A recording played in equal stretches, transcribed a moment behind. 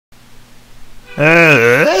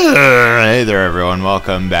Hey there everyone,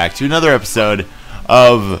 welcome back to another episode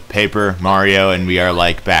of Paper Mario, and we are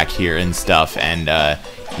like back here and stuff, and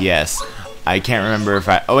yes, I can't remember if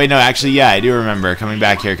oh wait, no, actually, yeah, I do remember coming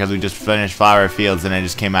back here because we just finished Flower Fields, and I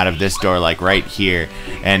just came out of this door like right here,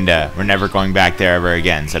 and we're never going back there ever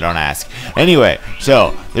again, so don't ask. Anyway,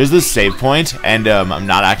 so there's this save point, and I'm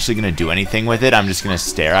not actually gonna do anything with it. I'm just gonna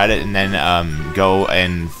stare at it and then go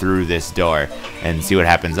and through this door and see what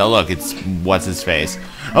happens. Oh look, it's what's his face.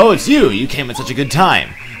 Oh, it's you. You came at such a good time.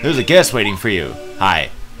 There's a guest waiting for you. Hi.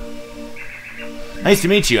 Nice to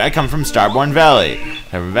meet you. I come from Starborn Valley.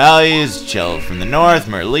 Starborn Valley is chilled from the north.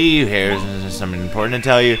 Merlee, here's something important to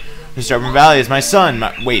tell you. Starborn Valley is my son.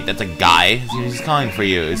 Wait, that's a guy? He's calling for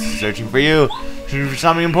you. He's searching for you. Searching for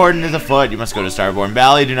something important is afoot. You must go to Starborn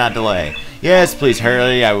Valley. Do not delay. Yes, please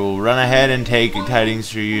hurry. I will run ahead and take tidings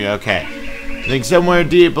for you. Okay. I think somewhere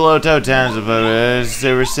deep below Tow Town is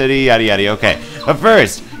Silver City. Yada yada. Okay. But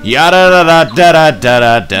first, yada da da da da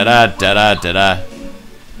da da da da da da.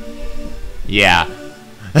 Yeah.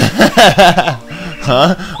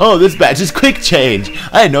 Huh? Oh, this badge is quick change.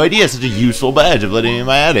 I had no idea such a useful badge of living in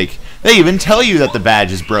my attic. They even tell you that the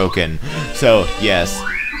badge is broken. So, yes.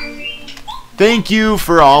 Thank you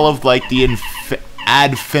for all of, like, the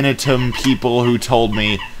ad infinitum people who told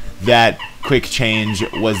me that quick change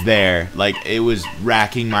was there. Like, it was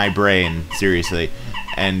racking my brain, seriously.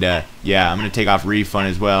 And, yeah, I'm gonna take off refund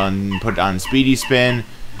as well and put on speedy spin.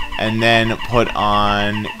 And then put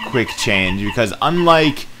on quick change, because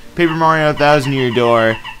unlike Paper Mario 1000 Year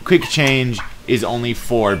Door, quick change is only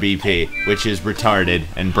 4 BP, which is retarded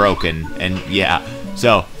and broken, and yeah.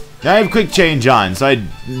 So now I have quick change on, so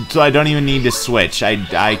I don't even need to switch.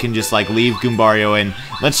 I can just like leave Goombario in.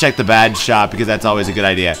 Let's check the badge shop, because that's always a good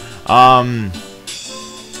idea.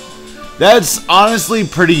 That's honestly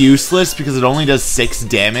pretty useless because it only does 6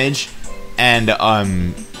 damage, and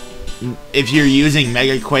if you're using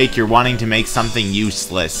Mega Quake, you're wanting to make something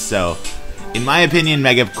useless. So, in my opinion,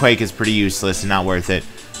 Mega Quake is pretty useless and not worth it.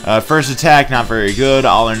 First attack, not very good.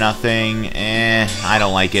 All or nothing, I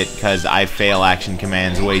don't like it because I fail action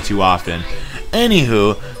commands way too often.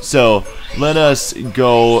 Anywho, so let us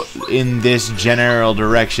go in this general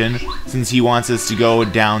direction. Since he wants us to go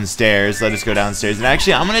downstairs, let us go downstairs. And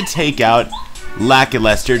actually, I'm gonna take out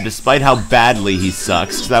Lackluster, despite how badly he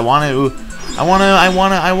sucks, because I wanna. Hold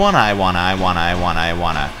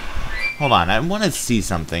on, I wanna see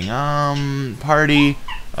something. Party.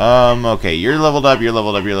 Okay, you're leveled up, you're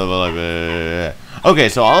leveled up, you're leveled up. Okay,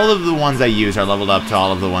 so all of the ones I use are leveled up to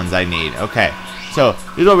all of the ones I need. Okay, so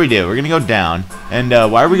here's what we do. We're gonna go down. And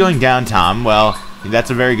why are we going down, Tom? Well, that's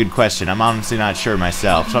a very good question. I'm honestly not sure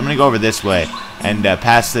myself. So I'm gonna go over this way and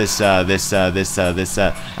past this.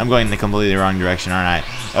 I'm going in the completely wrong direction, aren't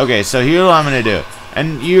I? Okay, so here's what I'm gonna do.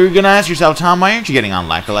 And you're gonna ask yourself, Tom, why aren't you getting on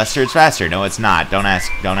Lackluster? It's faster. No, it's not. Don't ask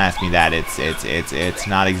me that. It's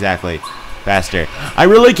not exactly faster. I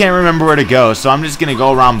really can't remember where to go, so I'm just gonna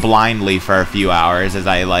go around blindly for a few hours as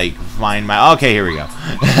I like find my. Okay, here we go.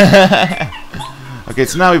 Okay,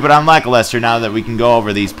 so now we put on Lackluster now that we can go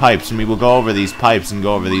over these pipes, and we will go over these pipes and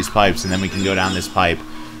go over these pipes, and then we can go down this pipe.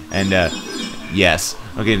 And yes.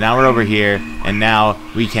 Okay, now we're over here, and now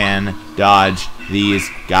we can dodge these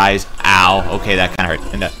guys. Ow. Okay, that kind of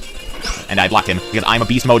hurt. And I blocked him because I'm a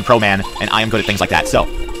beast mode pro man, and I am good at things like that. So,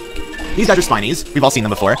 these guys are Spinies. We've all seen them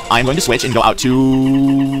before. I'm going to switch and go out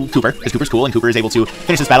to Cooper, because Cooper's cool, and Cooper is able to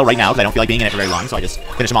finish this battle right now, because I don't feel like being in it for very long, so I just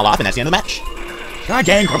finish them all off, and that's the end of the match. God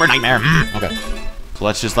dang, Cooper Nightmare. Okay. So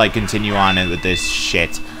let's just, like, continue on with this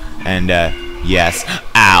shit. And, yes.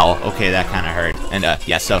 Ow. Okay, that kind of hurt. And,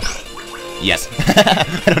 yes, so. Yes.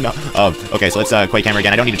 I don't know. Okay, so let's Quake Hammer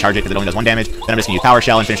again. I don't need to charge it because it only does 1 damage. Then I'm just going to use Power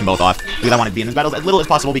Shell and finish them both off. Because I want to be in these battles as little as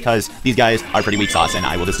possible, because these guys are pretty weak sauce, and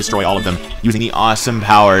I will just destroy all of them using the awesome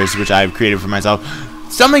powers which I've created for myself.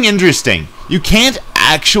 Something interesting. You can't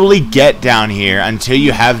actually get down here until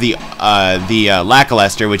you have the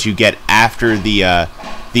Lackluster, which you get after the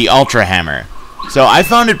Ultra Hammer. So I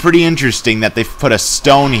found it pretty interesting that they've put a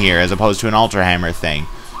stone here as opposed to an Ultra Hammer thing.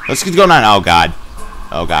 Let's go on. Oh god.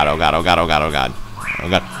 Oh god, oh god, oh god, oh god, oh god. Oh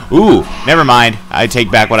god. Ooh, never mind. I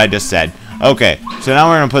take back what I just said. Okay, so now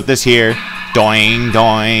we're gonna put this here. Doing,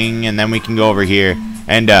 doing, and then we can go over here.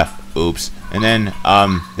 And oops. And then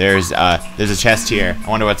there's a chest here. I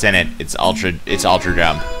wonder what's in it. It's ultra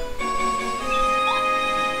jump.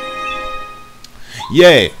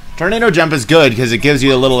 Yay! Tornado jump is good because it gives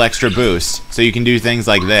you a little extra boost. So you can do things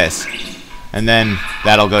like this. And then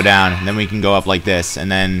that'll go down. And then we can go up like this.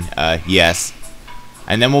 And then yes.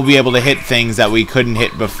 And then we'll be able to hit things that we couldn't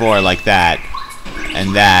hit before, like that.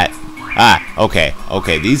 And that.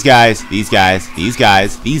 Okay. These guys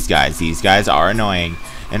are annoying.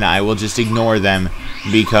 And I will just ignore them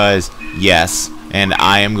because, yes. And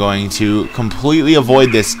I am going to completely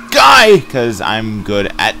avoid this guy because I'm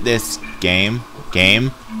good at this game.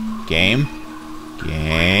 God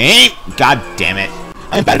damn it.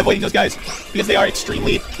 I'm bad at avoiding those guys because they are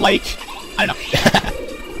extremely, like, I don't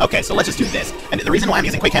know. Okay, so let's just do this. And the reason why I'm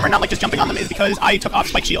using quick hammer, not like just jumping on them, is because I took off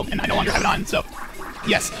spike shield and I no longer have it on. So,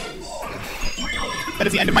 yes. That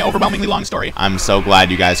is the end of my overwhelmingly long story. I'm so glad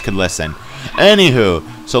you guys could listen. Anywho,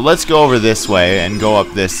 so let's go over this way and go up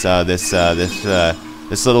this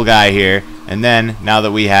little guy here. And then, now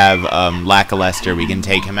that we have Lackluster, we can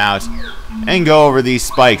take him out and go over these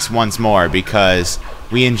spikes once more because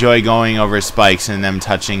we enjoy going over spikes and them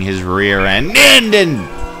touching his rear end.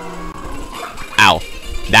 Ow.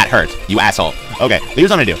 That hurt, you asshole. Okay, here's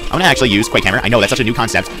what I'm gonna do. I'm gonna actually use Quake Hammer. I know that's such a new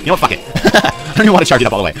concept. You know what? Fuck it. I don't even want to charge it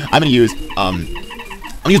up all the way. I'm gonna use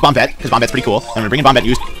Bomb Bet because Bomb Bet's pretty cool. I'm gonna bring in Bomb Bet and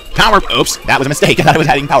use Power. Oops, that was a mistake. I thought I was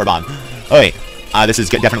adding Power Bomb. Oh wait, this is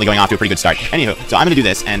definitely going off to a pretty good start. Anywho, so I'm gonna do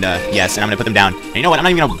this and yes, and I'm gonna put them down. And you know what? I'm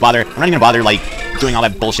not even gonna bother like doing all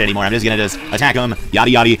that bullshit anymore. I'm just gonna attack them,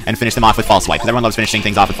 yada, and finish them off with False Swipe because everyone loves finishing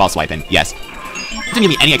things off with False Swipe. And yes, it didn't give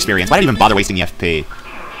me any experience. Why did I even bother wasting the FP?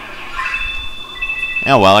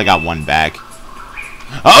 Oh well, I got one back.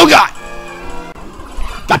 Oh god!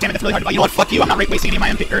 God damn it, that's really hard to buy. You know what? Fuck you. I'm not wasting any of my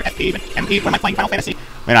MP or FP, but MP. When am I playing Final Fantasy?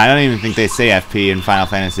 Wait, I don't even think they say FP in Final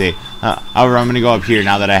Fantasy. However, I'm gonna go up here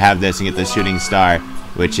now that I have this and get the shooting star,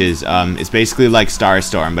 which is it's basically like Star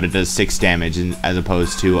Storm, but it does 6 damage as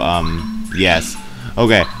opposed to yes.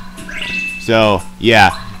 Okay. So yeah,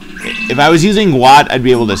 if I was using Watt, I'd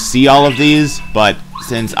be able to see all of these, but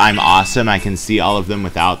since I'm awesome, I can see all of them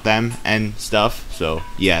without them and stuff. So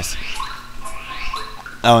yes.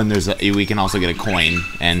 Oh, and we can also get a coin,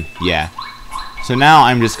 and yeah. So now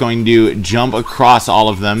I'm just going to jump across all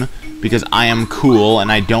of them because I am cool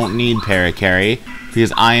and I don't need Paracarry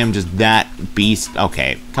because I am just that beast.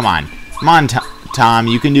 Okay, come on, Tom,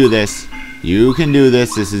 you can do this. You can do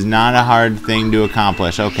this. This is not a hard thing to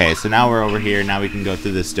accomplish. Okay, so now we're over here. Now we can go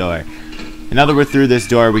through this door. And now that we're through this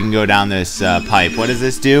door, we can go down this pipe. What does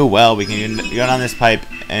this do? Well, we can go down this pipe,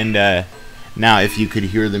 and now if you could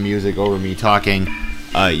hear the music over me talking,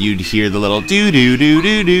 you'd hear the little do do do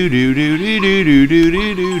do do do do do do do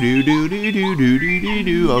do do do do do do do do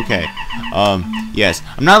do. Okay. Yes,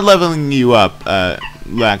 I'm not leveling you up,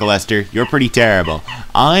 Lackluster. You're pretty terrible.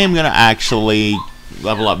 I am gonna actually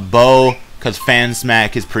level up Bo because Fan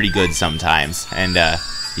Smack is pretty good sometimes, and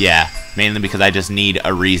yeah, mainly because I just need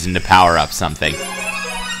a reason to power up something.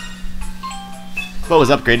 Bo was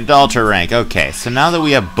upgraded to Ultra Rank. Okay, so now that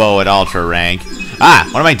we have Bo at Ultra Rank,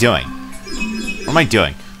 what am I doing? What am I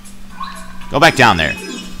doing? Go back down there.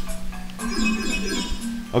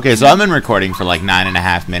 Okay, so I've been recording for like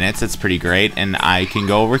 9.5 minutes. That's pretty great. And I can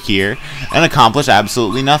go over here and accomplish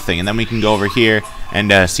absolutely nothing. And then we can go over here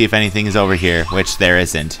and see if anything is over here, which there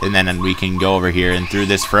isn't. And then we can go over here and through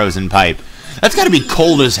this frozen pipe. That's got to be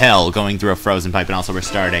cold as hell going through a frozen pipe and also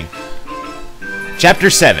restarting. Chapter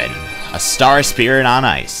 7. A Star Spirit on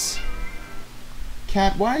Ice.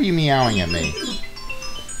 Cat, why are you meowing at me?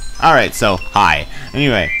 Alright, so, hi.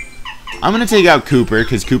 Anyway, I'm gonna take out Cooper,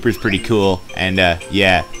 because Cooper's pretty cool, and,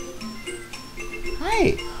 yeah.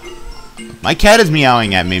 Hi. My cat is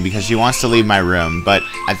meowing at me because she wants to leave my room, but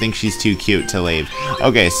I think she's too cute to leave.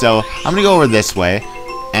 Okay, so, I'm gonna go over this way,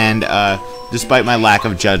 and, despite my lack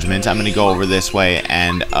of judgment, I'm gonna go over this way,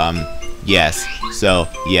 and, yes. So,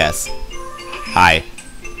 yes. Hi.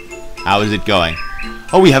 How is it going?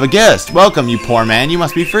 Oh, we have a guest! Welcome, you poor man, you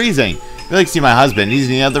must be freezing. I'd like to see my husband. He's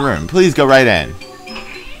in the other room. Please go right in.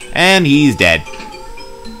 And he's dead.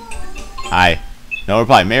 Hi. No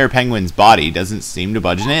reply. Mayor Penguin's body doesn't seem to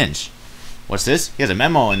budge an inch. What's this? He has a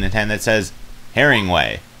memo in the hand that says,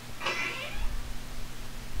 Herringway.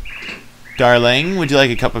 Darling, would you like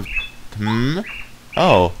a cup of...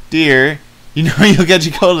 Oh, dear. You know you'll get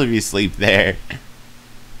your cold if you sleep there.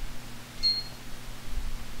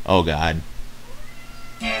 Oh, God.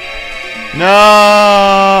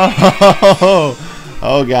 No!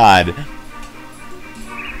 Oh god.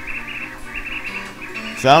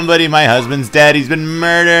 Somebody, my husband's dead. He's been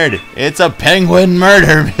murdered. It's a penguin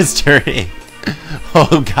murder mystery.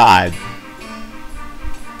 Oh god.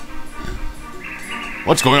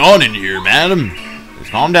 What's going on in here, madam?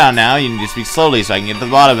 Just calm down now. You need to speak slowly so I can get to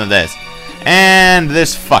the bottom of this. And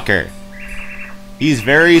this fucker. He's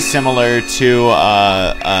very similar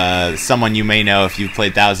to someone you may know if you've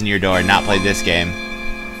played Thousand Year Door and not played this game.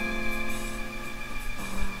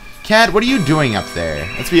 Cat, what are you doing up there?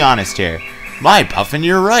 Let's be honest here. My Puffin,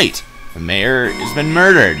 you're right. The mayor has been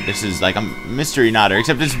murdered. This is like a mystery notter,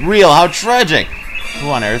 except it's real. How tragic! Who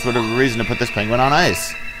on earth would have a reason to put this penguin on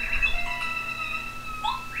ice?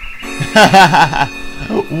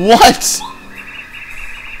 What?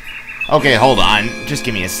 Okay, hold on. Just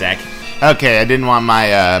give me a sec. Okay, I didn't want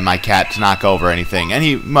my my cat to knock over anything, and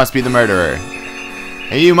he must be the murderer.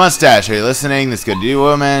 Hey, you mustache, are you listening? This could do,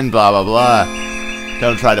 woman. Blah blah blah.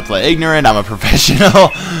 Don't try to play ignorant. I'm a professional.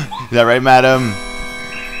 Is that right, madam?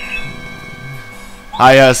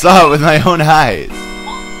 I saw it with my own eyes.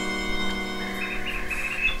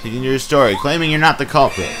 Taking your story, claiming you're not the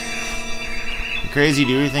culprit. You're crazy?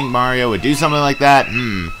 Do you think Mario would do something like that?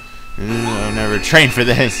 I've never trained for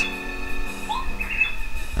this.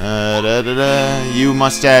 You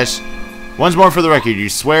mustache. Once more for the record, you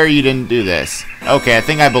swear you didn't do this. Okay, I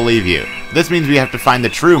think I believe you. This means we have to find the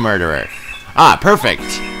true murderer. Ah, perfect.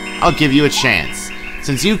 I'll give you a chance.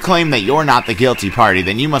 Since you claim that you're not the guilty party,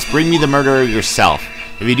 then you must bring me the murderer yourself.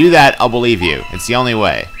 If you do that, I'll believe you. It's the only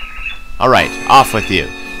way. Alright, off with you.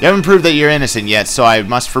 You haven't proved that you're innocent yet, so I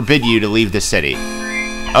must forbid you to leave the city.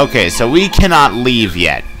 Okay, so we cannot leave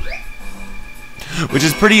yet. Which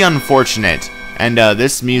is pretty unfortunate. And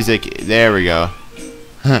this music, there we go.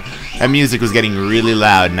 That music was getting really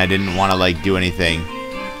loud and I didn't want to like do anything.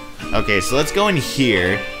 Okay, so let's go in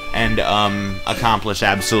here and accomplish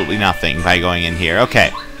absolutely nothing by going in here.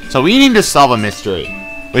 Okay, so we need to solve a mystery,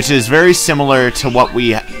 which is very similar to what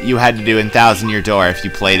you had to do in Thousand Year Door if you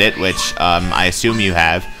played it, which I assume you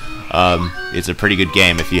have. It's a pretty good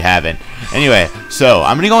game if you haven't. Anyway, so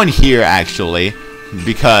I'm gonna go in here actually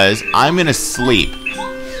because I'm gonna sleep.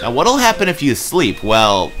 Now, what'll happen if you sleep?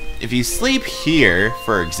 Well, if you sleep here,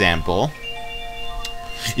 for example,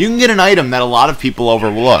 you can get an item that a lot of people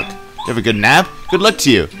overlook. You have a good nap? Good luck to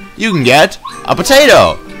you. You can get a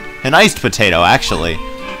potato! An iced potato, actually.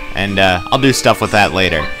 And I'll do stuff with that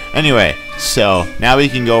later. Anyway, so now we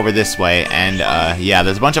can go over this way, and yeah,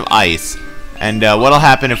 there's a bunch of ice. And what'll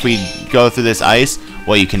happen if we go through this ice?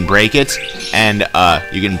 Well, you can break it, and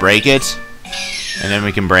you can break it, and then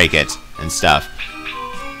we can break it, and stuff.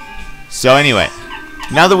 So anyway,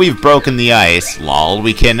 now that we've broken the ice, lol,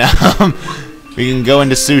 we can go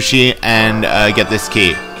into sushi and get this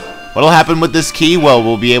key. What'll happen with this key? Well,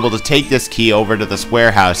 we'll be able to take this key over to this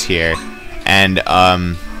warehouse here and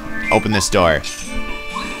open this door.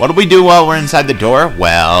 What do we do while we're inside the door?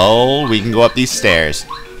 Well, we can go up these stairs.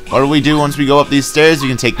 What do we do once we go up these stairs? We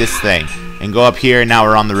can take this thing and go up here, and now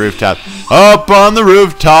we're on the rooftop. Up on the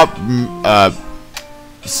rooftop.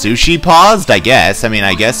 Sushi paused, I guess. I mean,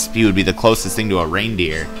 I guess he would be the closest thing to a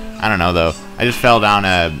reindeer. I don't know, though. I just fell down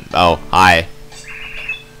a... Oh, hi.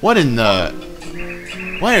 What in the...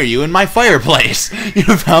 Why are you in my fireplace? You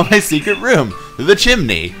found my secret room. The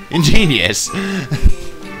chimney. Ingenious.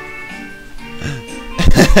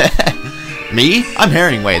 Me? I'm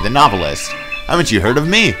Herringway, the novelist. Haven't you heard of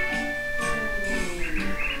me?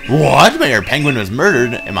 What? Mayor Penguin was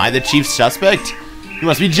murdered? Am I the chief suspect? You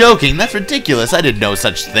must be joking. That's ridiculous. I did no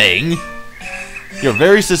such thing. You're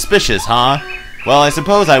very suspicious, huh? Well, I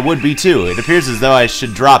suppose I would be too. It appears as though I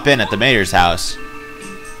should drop in at the mayor's house.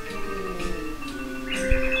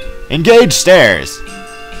 Engage stairs.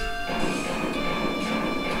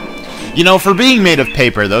 You know, for being made of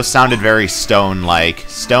paper, those sounded very stone-like.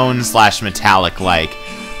 Stone/metallic-like.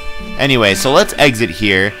 Anyway, so let's exit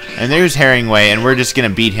here, and there's Herringway, and we're just gonna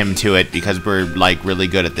beat him to it because we're, like, really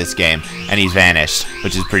good at this game, and he's vanished,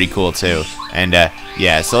 which is pretty cool, too. And,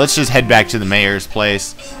 yeah, so let's just head back to the mayor's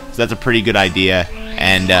place. So that's a pretty good idea,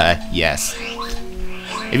 and, yes.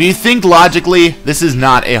 If you think logically, this is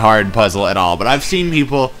not a hard puzzle at all, but I've seen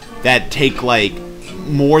people that take, like,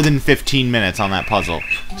 more than 15 minutes on that puzzle.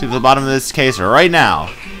 To the bottom of this case right now.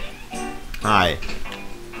 Hi.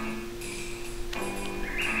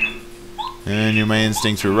 And my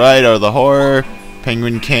instincts were right, or the horror.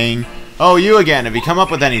 Penguin King. Oh, you again. Have you come up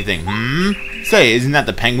with anything? Say, isn't that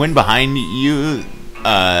the penguin behind you,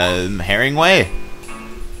 Herringway?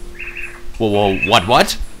 Well,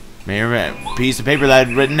 what? A piece of paper that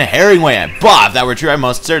had written Herringway. Bah, if that were true, I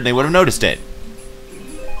most certainly would have noticed it.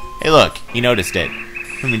 Hey, look. He noticed it.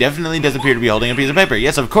 He definitely does appear to be holding a piece of paper.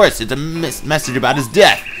 Yes, of course. It's a message about his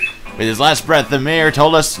death. With his last breath, the mayor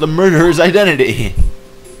told us the murderer's identity.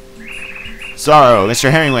 Sorrow,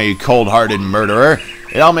 Mr. Herringway, you cold-hearted murderer.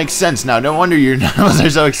 It all makes sense now. No wonder your novels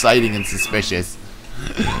are so exciting and suspicious.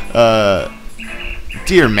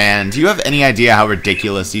 Dear man, do you have any idea how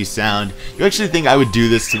ridiculous you sound? You actually think I would do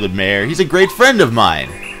this to the mayor? He's a great friend of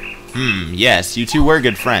mine. Yes, you two were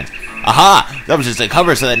good friends. Aha! That was just a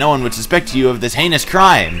cover so that no one would suspect you of this heinous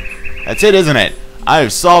crime. That's it, isn't it?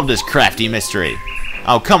 I've solved this crafty mystery.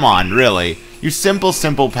 Oh, come on, really. You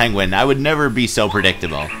simple penguin. I would never be so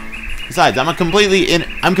predictable. Besides, I'm completely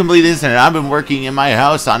innocent. I've been working in my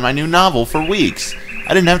house on my new novel for weeks.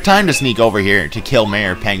 I didn't have time to sneak over here to kill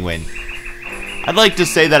Mayor Penguin. I'd like to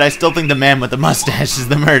say that I still think the man with the mustache is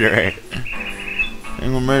the murderer.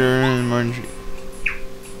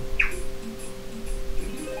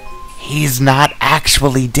 He's not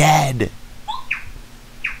actually dead.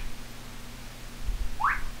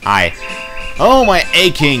 Oh, my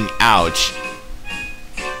aching. Ouch.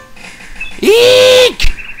 Eek!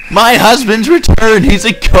 My husband's returned. He's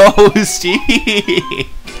a ghost. Eek!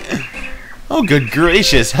 Oh, good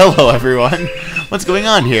gracious. Hello, everyone. What's going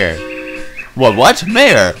on here? What?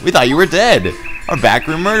 Mayor, we thought you were dead. Our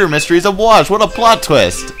backroom murder mystery's a wash. What a plot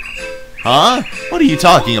twist. Huh? What are you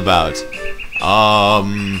talking about?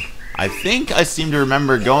 I think I seem to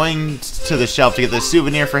remember going to the shelf to get the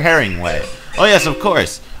souvenir for Herringway. Oh, yes, of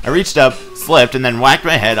course. I reached up, slipped, and then whacked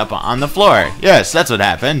my head up on the floor. Yes, that's what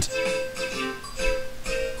happened.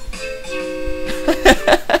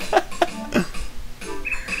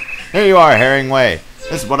 Here you are, Herringway.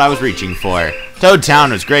 This is what I was reaching for. Toad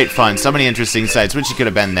Town was great fun. So many interesting sights. Wish you could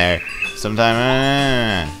have been there.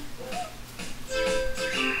 Sometime.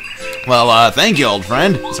 Well, thank you, old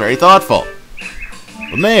friend. It's very thoughtful.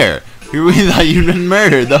 But Mayor, we thought you'd been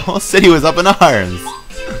murdered. The whole city was up in arms.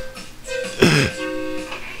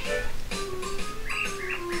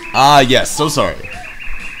 Yes. So sorry.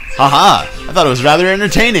 Haha. I thought it was rather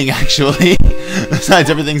entertaining, actually. Besides,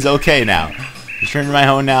 everything's okay now. Return to my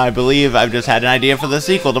home now. I believe I've just had an idea for the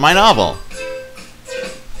sequel to my novel.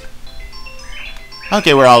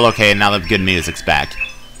 Okay, we're all okay now that good music's back.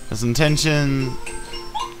 This intention...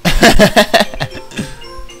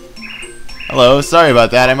 Hello, sorry about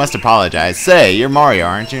that. I must apologize. Say, you're Mario,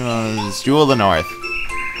 aren't you? Jewel of the North.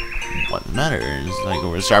 What matters? Like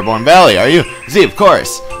over Starborn Valley, are you? See, of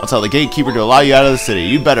course. I'll tell the gatekeeper to allow you out of the city.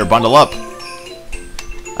 You better bundle up.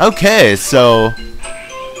 Okay, so...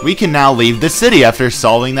 we can now leave the city after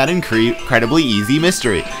solving that incredibly easy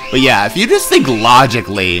mystery. But yeah, if you just think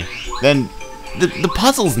logically, then the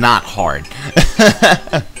puzzle's not hard.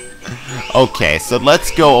 Okay, so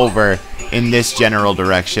let's go over in this general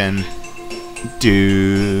direction.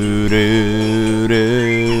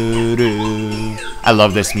 I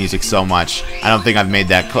love this music so much. I don't think I've made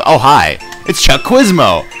that oh, hi. It's Chuck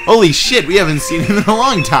Quizmo. Holy shit, we haven't seen him in a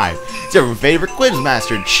long time. It's our favorite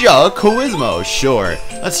quizmaster, Chuck Quizmo. Sure,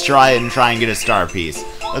 let's try and get a star piece.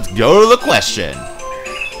 Let's go to the question.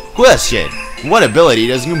 Question: what ability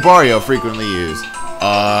does Mario frequently use?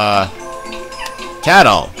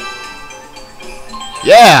 Cattle.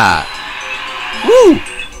 Yeah. Woo.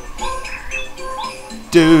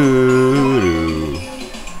 Doo.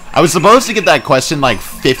 I was supposed to get that question like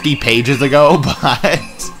 50 pages ago, but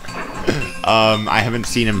I haven't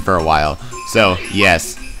seen him for a while. So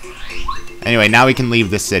yes. Anyway, now we can leave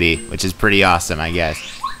the city, which is pretty awesome, I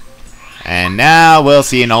guess. And now we'll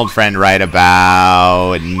see an old friend right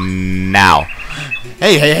about now.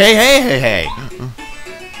 Hey.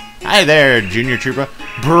 Hi there, Junior Trooper.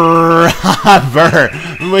 Brrr.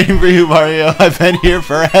 I'm waiting for you, Mario. I've been here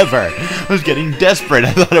forever. I was getting desperate.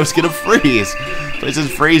 I thought I was gonna freeze. This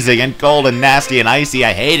is freezing and cold and nasty and icy.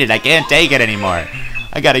 I hate it. I can't take it anymore.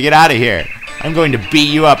 I gotta get out of here. I'm going to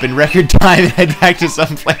beat you up in record time and head back to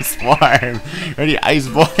someplace warm. Ready, Ice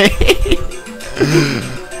Boy?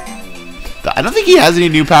 I don't think he has any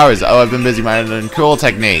new powers. Oh, I've been busy minding cool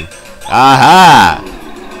technique. Aha!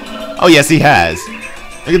 Oh, yes, he has.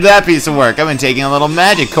 Look at that piece of work. I've been taking a little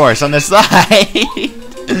magic course on the side.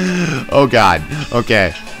 Oh, God.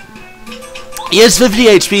 Okay. He has 50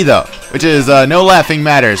 HP, though, which is no laughing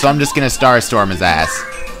matter, so I'm just going to Starstorm his ass.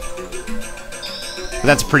 But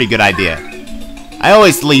that's a pretty good idea. I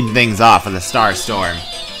always lead things off with a Starstorm.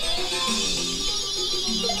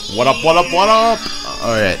 What up?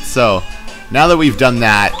 Alright, so now that we've done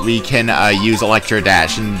that, we can use Electro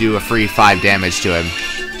Dash and do a free 5 damage to him.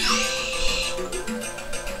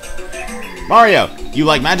 Mario, you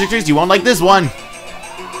like magic tricks? You won't like this one.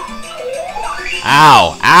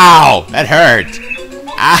 Ow! Ow! That hurt!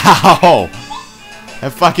 Ow!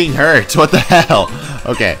 That fucking hurts. What the hell?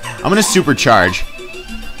 Okay, I'm gonna supercharge.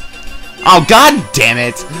 Oh, god damn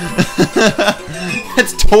it!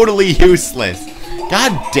 That's totally useless.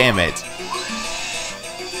 God damn it.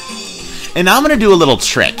 And now I'm gonna do a little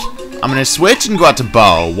trick. I'm gonna switch and go out to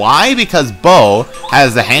Bo. Why? Because Bo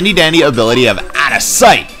has the handy-dandy ability of out of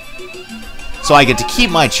sight. So I get to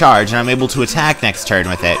keep my charge, and I'm able to attack next turn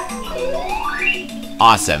with it.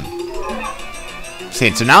 Awesome.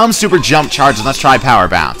 Okay, so now I'm super jump charged, and let's try power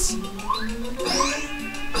bounce.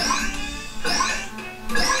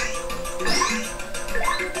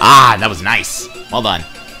 Ah, that was nice. Well done.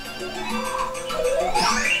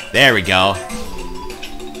 There we go.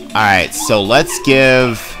 Alright, so let's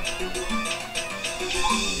give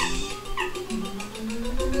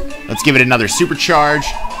it another supercharge.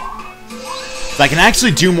 So I can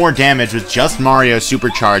actually do more damage with just Mario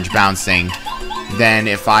supercharge bouncing than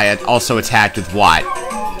if I had also attacked with Watt.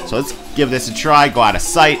 So let's give this a try, go out of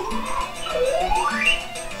sight.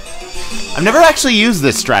 I've never actually used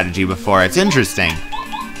this strategy before. It's interesting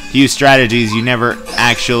to use strategies you never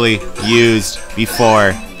actually used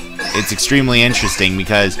before. It's extremely interesting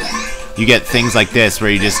because you get things like this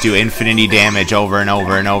where you just do infinity damage over and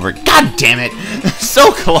over and over. God damn it!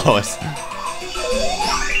 So close!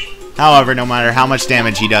 However, no matter how much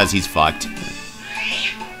damage he does, he's fucked.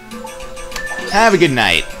 Have a good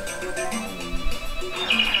night.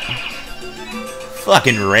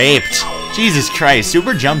 Fucking raped. Jesus Christ,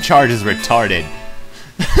 super jump charge is retarded.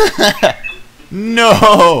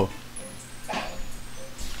 No!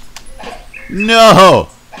 No!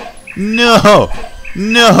 No!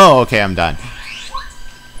 No! Okay, I'm done.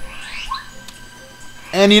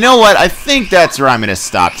 And you know what? I think that's where I'm going to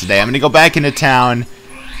stop today. I'm going to go back into town,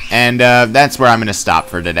 and that's where I'm going to stop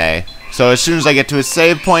for today. So as soon as I get to a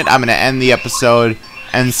save point, I'm going to end the episode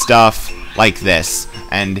and stuff like this.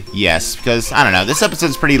 And yes, because, I don't know, this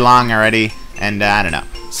episode's pretty long already, and I don't know.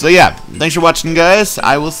 So yeah, thanks for watching, guys.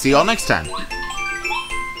 I will see you all next time.